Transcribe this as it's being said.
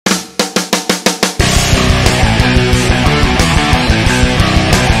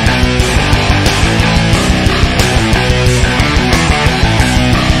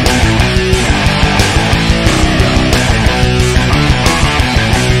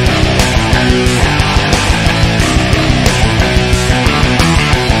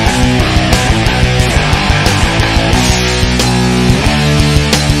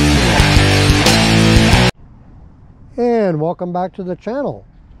welcome back to the channel.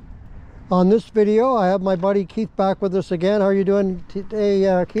 On this video I have my buddy Keith back with us again. How are you doing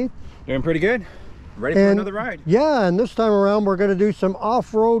today, Keith? Doing pretty good. Ready for another ride. Yeah, and this time around we're going to do some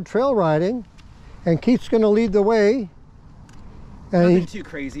off-road trail riding, and Keith's going to lead the way. And nothing too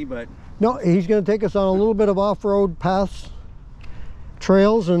crazy, but no, he's going to take us on a little bit of off-road paths,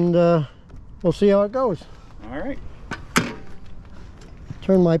 trails, and we'll see how it goes. All right.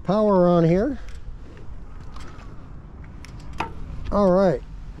 Turn my power on here. All right.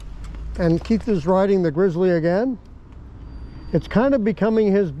 And Keith is riding the Grizzly again. It's kind of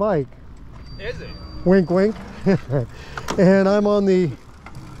becoming his bike. Is it? Wink, wink. And I'm on the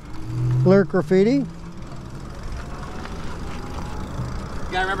Graffiti. You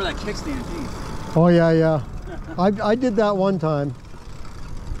gotta remember that kickstand, geez. Oh yeah, yeah. I did that one time.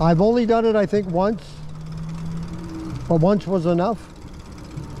 I've only done it, I think, once. But once was enough.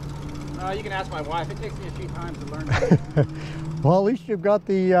 You can ask my wife. It takes me a few times to learn. Well, at least you've got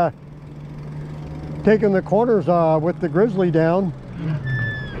the taking the corners with the Grizzly down.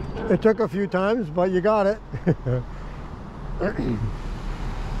 It took a few times, but you got it.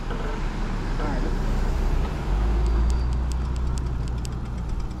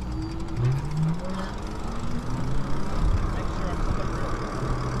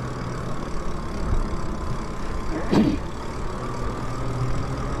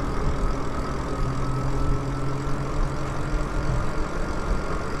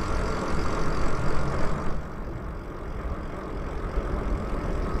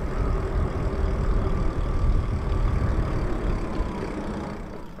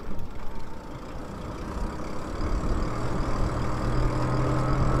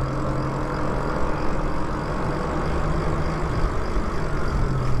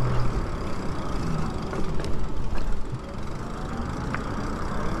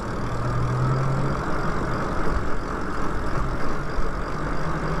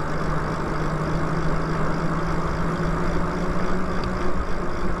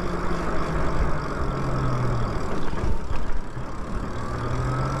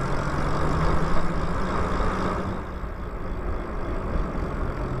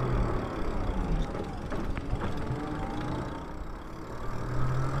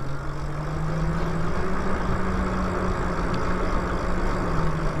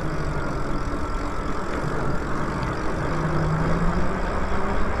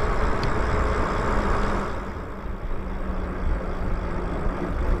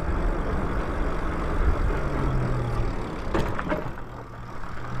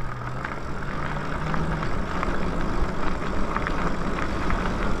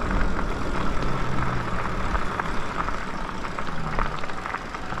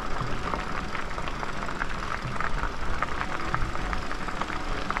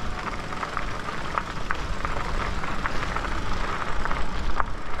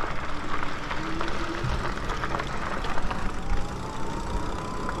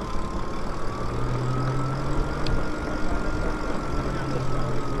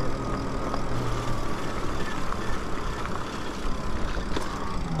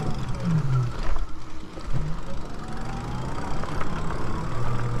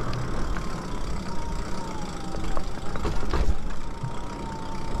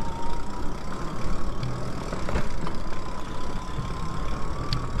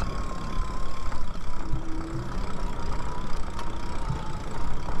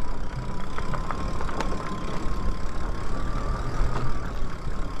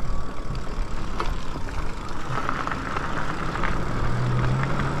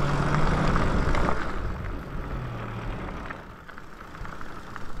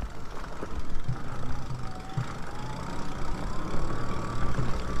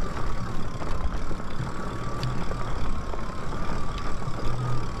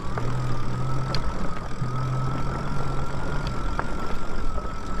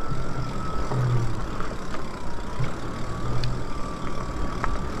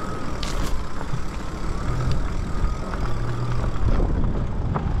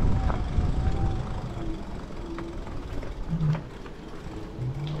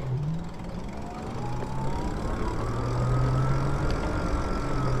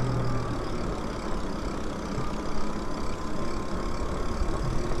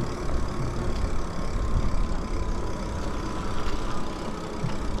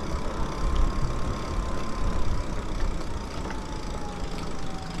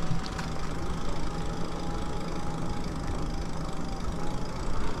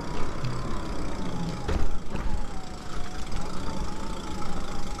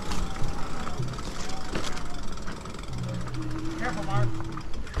 Careful, Mark.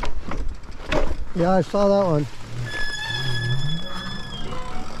 Yeah, I saw that one.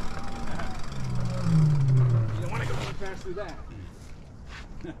 pass through that.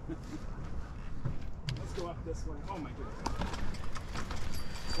 Let's go up this way. Oh my goodness.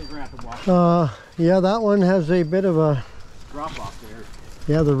 We're gonna have to walk. Yeah, that one has a bit of a Drop off there.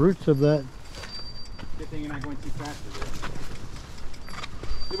 yeah, the roots of that. Good thing you're not going too fast with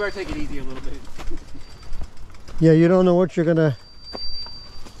it. You better take it easy a little bit. Yeah, you don't know what you're gonna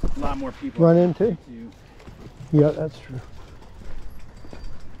A lot more people run into. too. Yeah, that's true.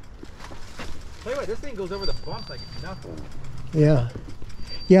 Tell you what, this thing goes over the bumps like it's nothing. Yeah.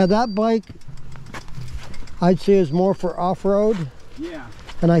 Yeah, that bike I'd say is more for off-road. Yeah.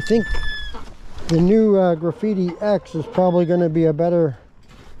 And I think the new Graffiti X is probably going to be a better...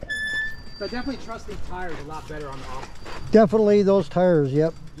 So definitely trust these tires a lot better on the off. Definitely those tires,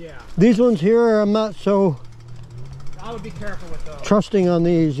 yep. Yeah. These ones here, I'm not so I would be careful with those. trusting on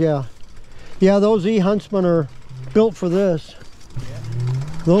these, yeah. Yeah, those E-Huntsman are built for this.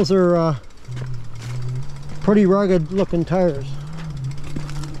 Yeah. Those are pretty rugged looking tires.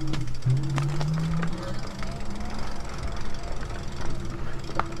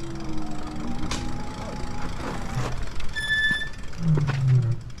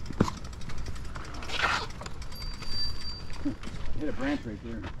 Hit a branch right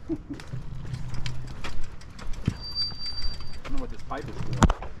there. I don't know what this pipe is for.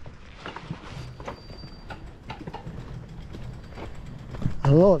 I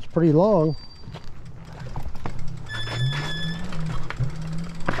don't know, it's pretty long.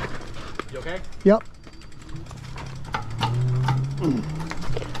 You okay? Yep.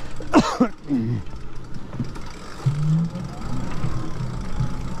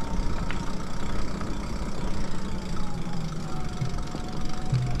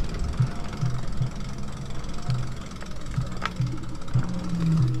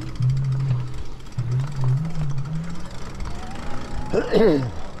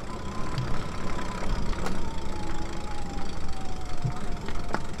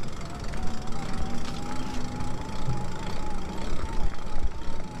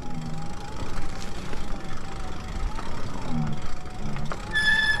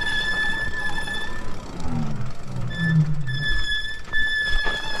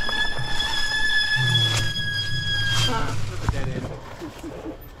 That's a dead end.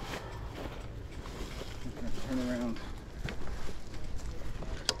 Turn around.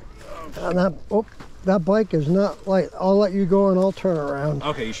 And that bike is not light. I'll let you go and I'll turn around.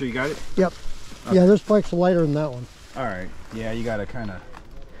 Okay, you sure you got it? Yep. Okay. Yeah, this bike's lighter than that one. All right. Yeah, you gotta kind of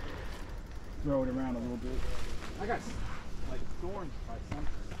throw it around a little bit. I got like thorns by something.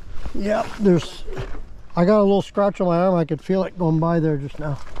 Yep, I got a little scratch on my arm. I could feel it going by there just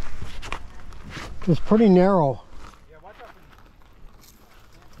now. It's pretty narrow. Yeah, watch out for.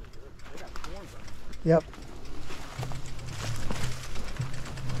 They got thorns on it. Yep.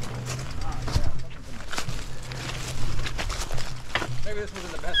 Maybe this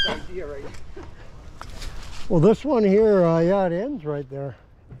wasn't the best idea, right? Well, this one here, yeah, it ends right there.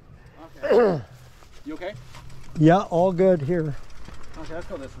 Okay. You okay? Yeah, all good here. Okay, let's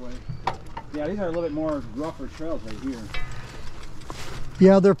go this way. Yeah, these are a little bit more rougher trails right here.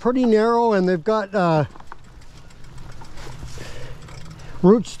 Yeah, they're pretty narrow and they've got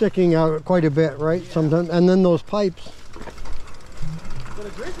roots sticking out quite a bit, right? Yeah. Sometimes, and then those pipes. So the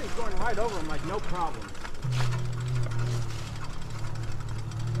Grizzly's going right over them like no problem.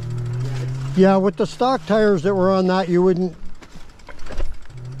 Yeah, with the stock tires that were on that, you wouldn't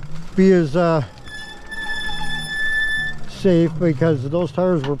be as safe because those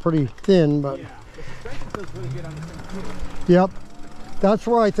tires were pretty thin, but Yeah, the suspension feels really good on this thing too. yep. That's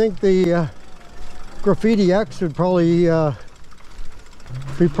where I think the Graffiti X would probably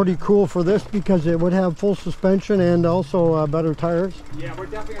be pretty cool for this because it would have full suspension and also better tires. Yeah, we're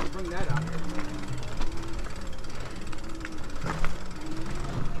definitely going to bring that out here.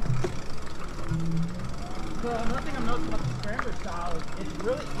 So another thing I'm noticing about the scrambler style is it's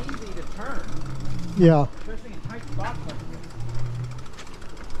really easy to turn, Yeah. especially in tight spots like this.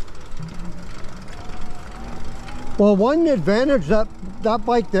 Well, one advantage that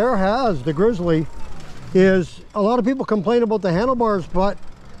bike there has, the Grizzly, is a lot of people complain about the handlebars, but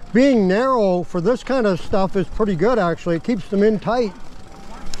being narrow for this kind of stuff is pretty good actually. It keeps them in tight.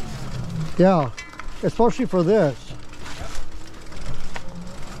 Yeah, especially for this.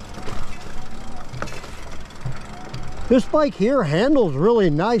 This bike here handles really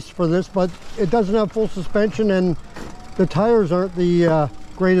nice for this, but it doesn't have full suspension and the tires aren't the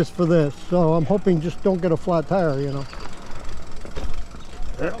greatest for this. So I'm hoping just don't get a flat tire, you know.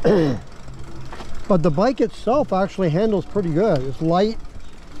 But the bike itself actually handles pretty good. It's light.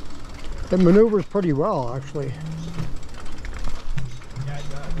 It maneuvers pretty well, actually. Yeah, it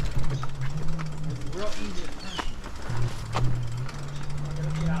does. It's real easy to turn.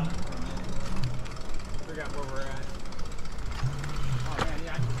 where we're at. Oh man,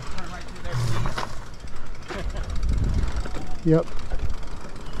 yeah, I can turn right through there. Yep.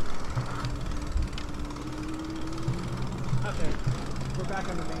 Okay, we're back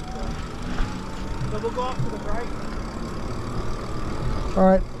on the main road. So we'll go off to the right. All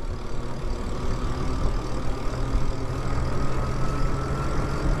right.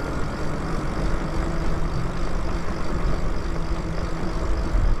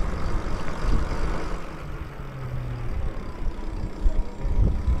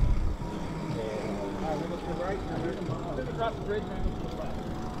 Across the bridge and then to the left.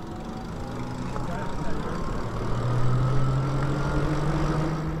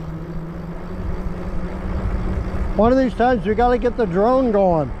 One of these times we got to get the drone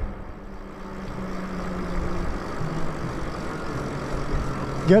going.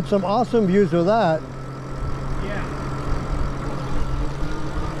 Get some awesome views of that. Yeah.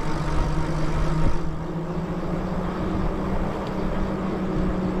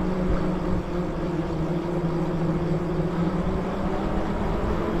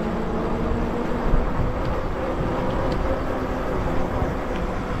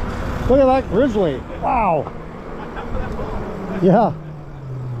 Look at that Grizzly. Wow. Yeah.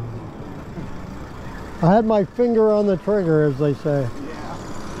 I had my finger on the trigger, as they say. Yeah.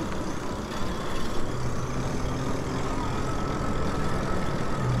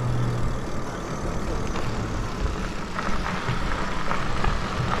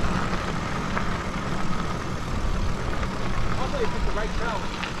 Also, you picked the right trail,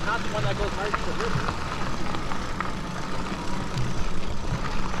 not the one that goes right to the river.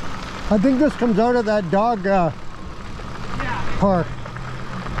 I think this comes out of that dog park.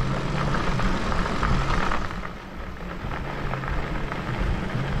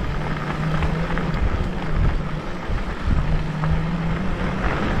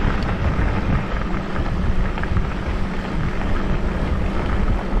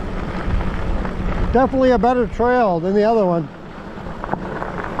 Definitely a better trail than the other one.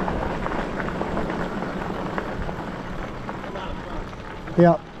 A lot of fun.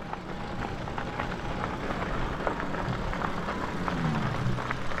 Yeah.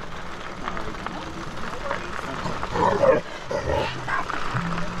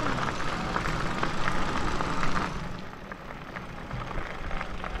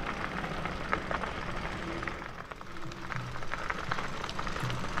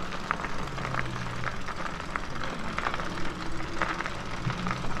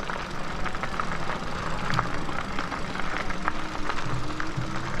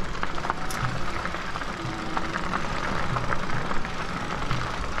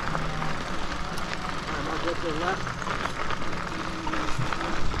 Go to the left.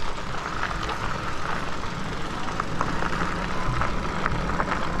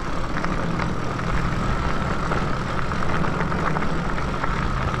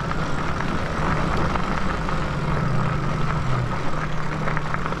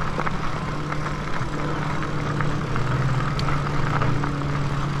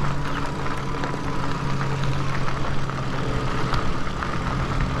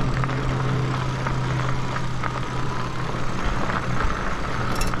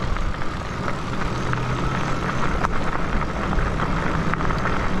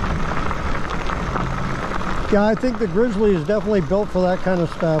 Yeah, I think the Grizzly is definitely built for that kind of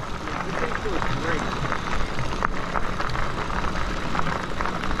stuff. Yeah, this thing feels great.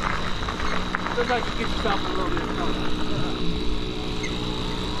 Feels like you get yourself a little bit of fun.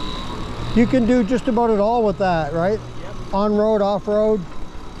 You can do just about it all with that, right? Yep. On-road, off-road,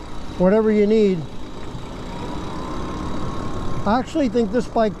 whatever you need. I actually think this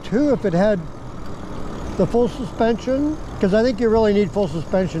bike too, if it had the full suspension, because I think you really need full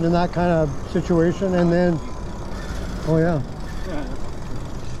suspension in that kind of situation, and then, oh yeah.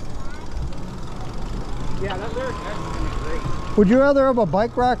 Yeah, that's great. Would you rather have a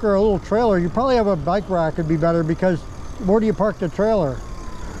bike rack or a little trailer? You probably have a bike rack would be better, because where do you park the trailer?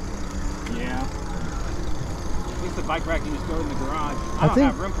 Yeah. At least the bike rack you just throw it in the garage. I don't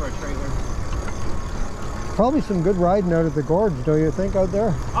think have room for a trailer. Probably some good riding out at the gorge, don't you think, out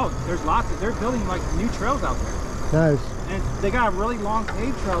there? Oh, there's lots of, they're building like new trails out there. Nice. And they got a really long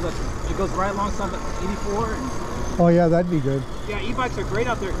paved trail that it goes right alongside the 84. And Oh yeah, that'd be good. yeah, e-bikes are great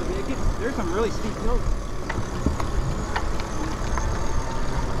out there because there's some really steep hills.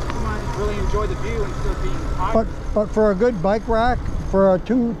 You might really enjoy the view instead of being high. But for a good bike rack, for a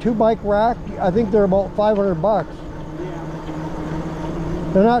two bike rack, I think they're about $500.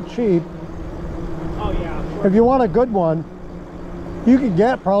 Yeah. They're not cheap. Oh yeah. If you want a good one, you could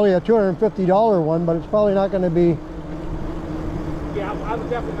get probably a $250 one, but it's probably not going to be. Yeah, I would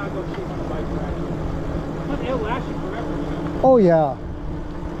definitely not go cheap on a bike rack. But it'll last you forever, you know? Oh yeah.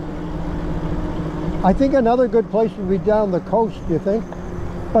 I think another good place would be down the coast, do you think?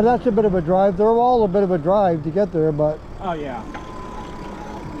 But that's a bit of a drive. They're all a bit of a drive to get there, but... Oh yeah.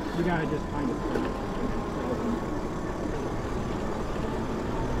 You gotta just find it.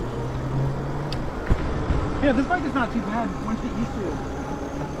 Yeah, this bike is not too bad once you get used to it.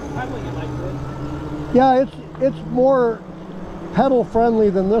 Pedaling it like this. Yeah, it's more pedal friendly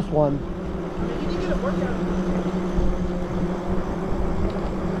than this one. I mean, you can get a workout.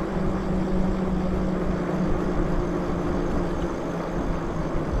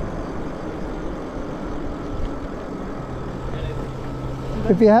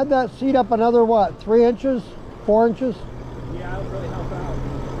 If you had that seat up another, what, 3 inches, 4 inches? Yeah, it would really help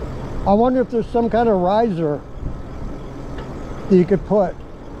out. I wonder if there's some kind of riser that you could put.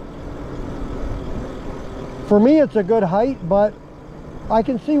 For me, it's a good height, but I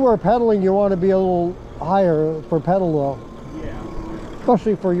can see where pedaling you want to be a little higher for pedal though. Yeah.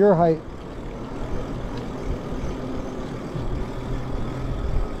 Especially for your height.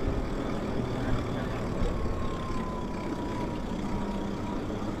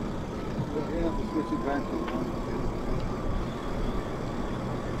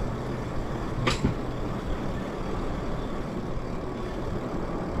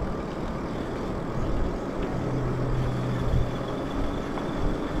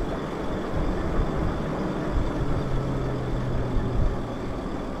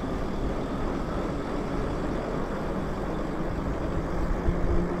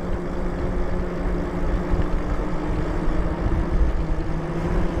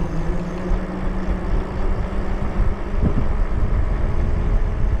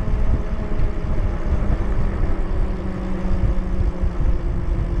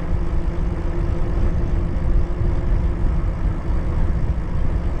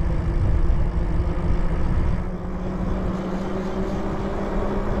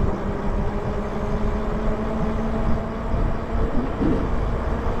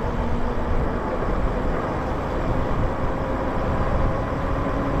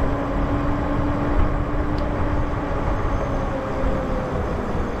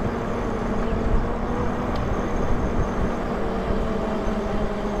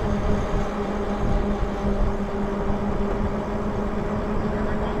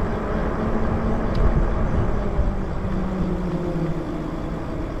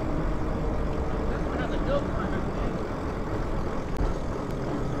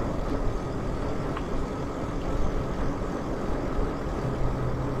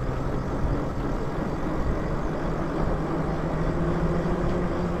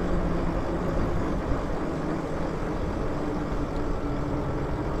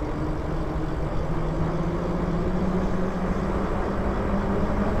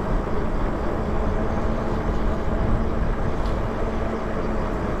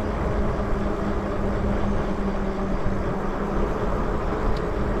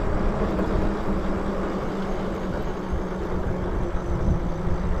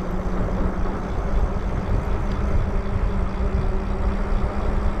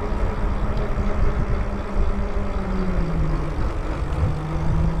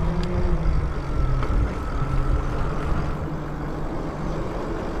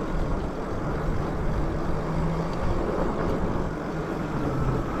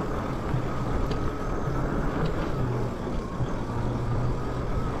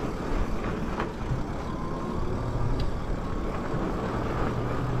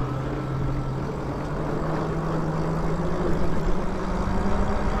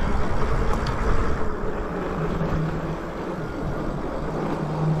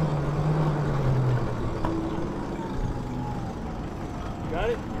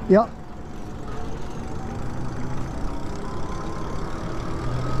 Yep.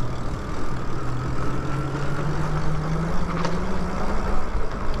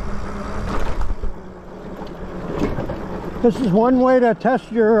 This is one way to test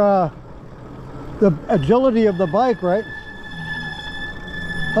your the agility of the bike, right?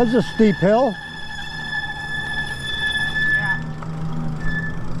 That's a steep hill.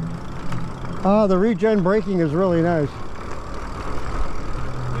 Yeah. The regen braking is really nice.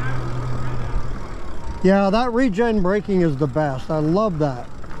 Yeah, that regen braking is the best. I love that.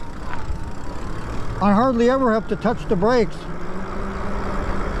 I hardly ever have to touch the brakes.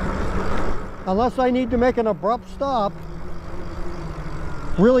 Unless I need to make an abrupt stop.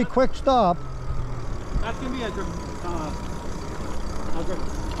 Really quick stop. That's going to be a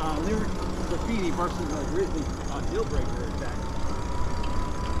lyric Graffiti versus a Grizzly deal breaker attack.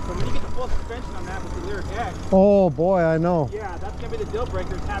 So when you get the full suspension on that with the lyric X. Oh boy, I know. Yeah, that's going to be the deal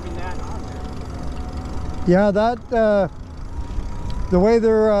breaker, is having that on there. Yeah, that the way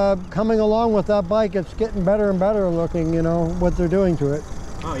they're coming along with that bike, it's getting better and better looking, you know, what they're doing to it.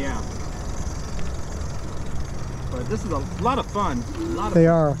 Oh yeah. But this is a lot of fun. They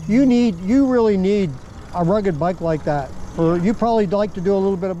are. You really need a rugged bike like that. You probably like to do a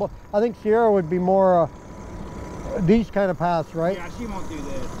little bit of both. I think Sierra would be more these kind of paths, right? Yeah, she won't do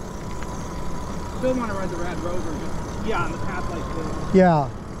this. Still want to ride the Red Rover, just on the path like this. Yeah.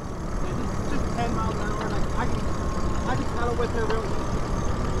 Just 10 miles an hour. Like, I can pedal with her real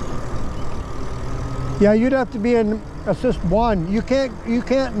easy. Yeah, you'd have to be in assist 1. You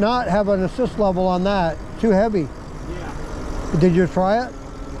can't not have an assist level on that. Too heavy. Yeah. Did you try it?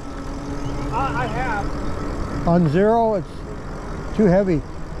 I have. On 0, it's too heavy.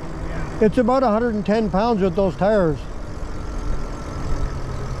 Yeah. It's about 110 pounds with those tires.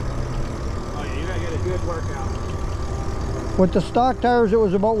 Oh yeah, you gotta get a good workout. With the stock tires, it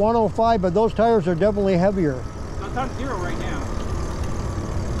was about 105, but those tires are definitely heavier. So it's on 0 right now.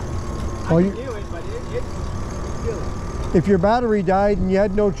 Well, I can do it, but it's good. If your battery died and you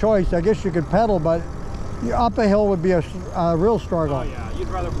had no choice, I guess you could pedal, but up a hill would be a real struggle. Oh yeah, you'd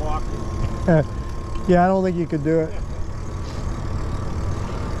rather walk. Yeah, I don't think you could do it.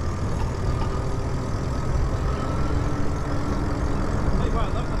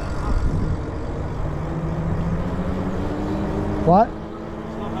 What?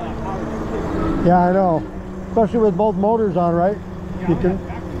 Yeah, I know. Especially with both motors on, right? Yeah, you can.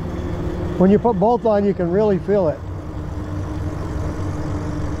 When you put both on, you can really feel it.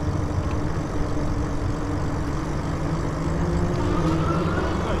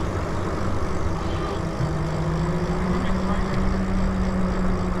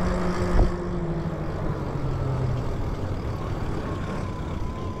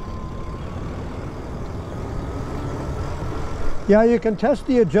 Yeah, you can test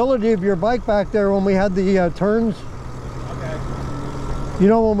the agility of your bike back there when we had the turns. Okay. You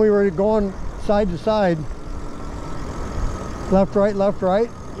know, when we were going side to side. Left, right, left, right.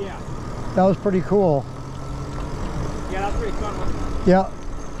 Yeah. That was pretty cool. Yeah, that's pretty fun, wasn't it? Yeah.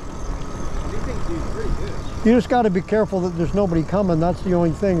 These things do pretty good. You just got to be careful that there's nobody coming. That's the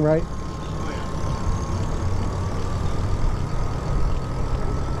only thing, right?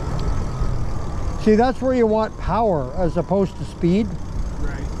 See, that's where you want power as opposed to speed.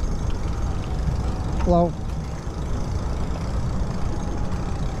 Right. Well,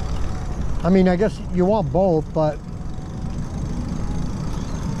 I mean, I guess you want both, but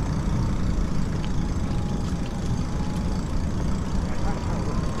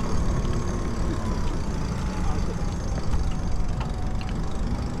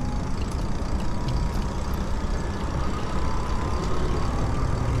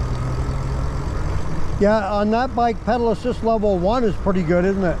yeah, on that bike, pedal assist level 1 is pretty good,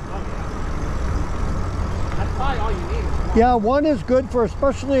 isn't it? Oh, yeah. That's probably all you need. Yeah, 1 is good for,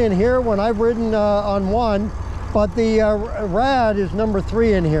 especially in here when I've ridden on 1, but the rad is number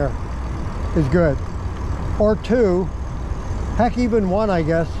 3 in here, is good. Or 2, heck, even 1, I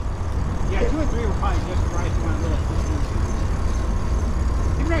guess. Yeah, 2 and 3 were probably just right for my little assistance.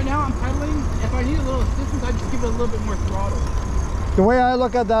 I think right now I'm pedaling. If I need a little assistance, I just give it a little bit more throttle. The way I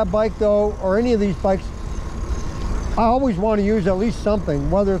look at that bike though, or any of these bikes, I always want to use at least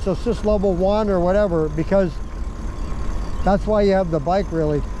something, whether it's assist level 1 or whatever, because that's why you have the bike,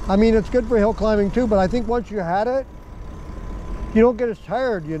 really. I mean, it's good for hill climbing too, but I think once you had it, you don't get as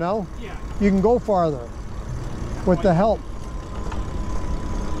tired, you know? Yeah. You can go farther with the help.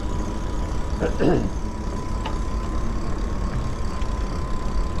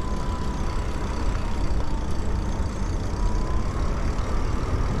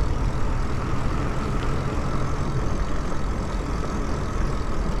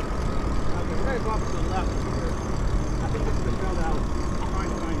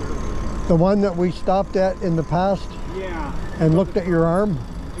 The one that we stopped at in the past? Yeah. And looked at your arm?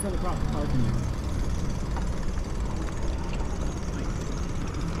 It goes across the parking lot.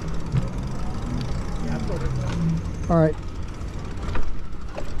 Yeah, that's what it is. All right.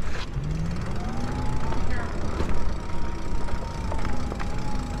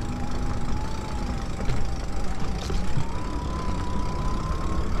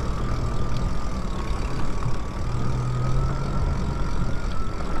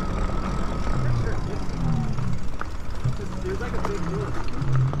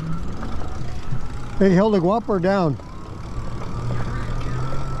 Big hill to go up or down?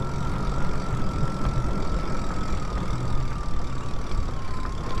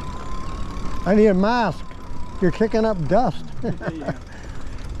 I need a mask. You're kicking up dust.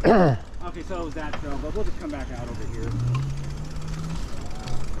 Yeah. Okay, so it was that trail, but we'll just come back out over here.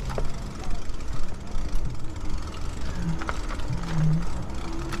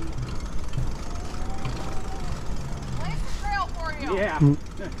 Yeah. Go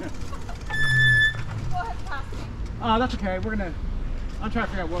ahead past me. That's okay. We're gonna. I'm trying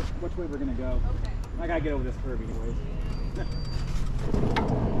to figure out which way we're gonna go. Okay. I gotta get over this curve anyways.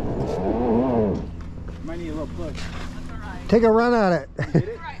 Might need a little push. That's alright. Take a run at it. Get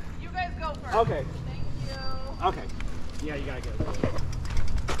it? Alright, you guys go first. Okay. Thank you. Okay. Yeah, you gotta go.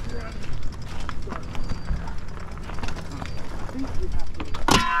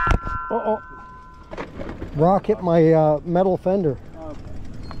 Uh-oh. Rock hit my metal fender. Okay.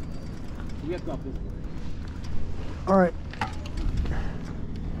 You have to go up this way. All right.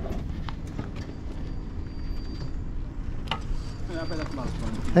 I bet that's about as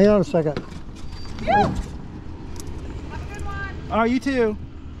fun. Hang on a second. Have a good one. Oh, you too.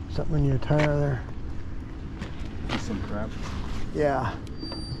 Something in your tire there. Some crap. Yeah.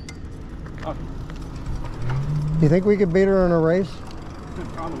 Okay. You think we could beat her in a race?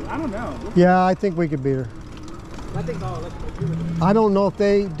 Probably. I don't know. Yeah, I think we could beat her. That thing's all electrical. I don't know if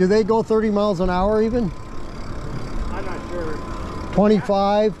do they go 30 miles an hour even? I'm not sure.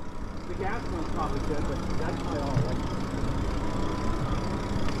 25? The gas one's probably good, but that's probably all electrical.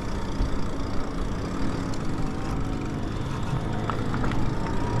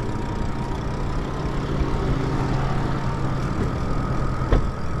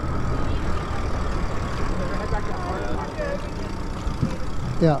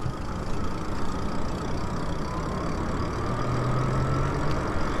 Yeah.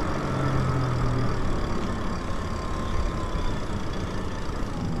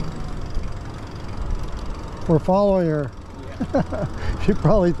 We're following her. Yeah. She's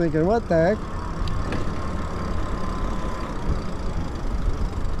probably thinking, what the heck?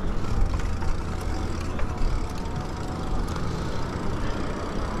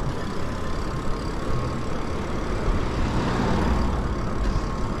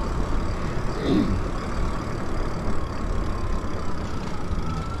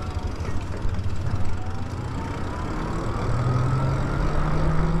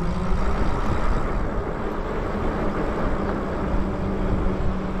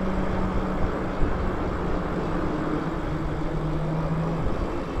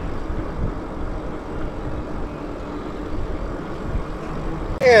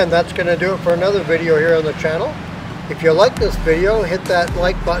 And that's going to do it for another video here on the channel. If you like this video, hit that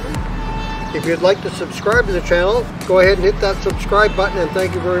like button. If you'd like to subscribe to the channel, go ahead and hit that subscribe button, and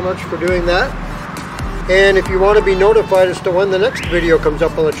thank you very much for doing that. And if you want to be notified as to when the next video comes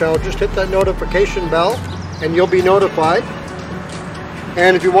up on the channel, just hit that notification bell and you'll be notified.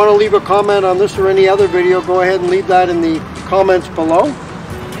 And if you want to leave a comment on this or any other video, go ahead and leave that in the comments below.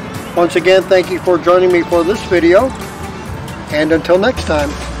 Once again, thank you for joining me for this video. And until next time.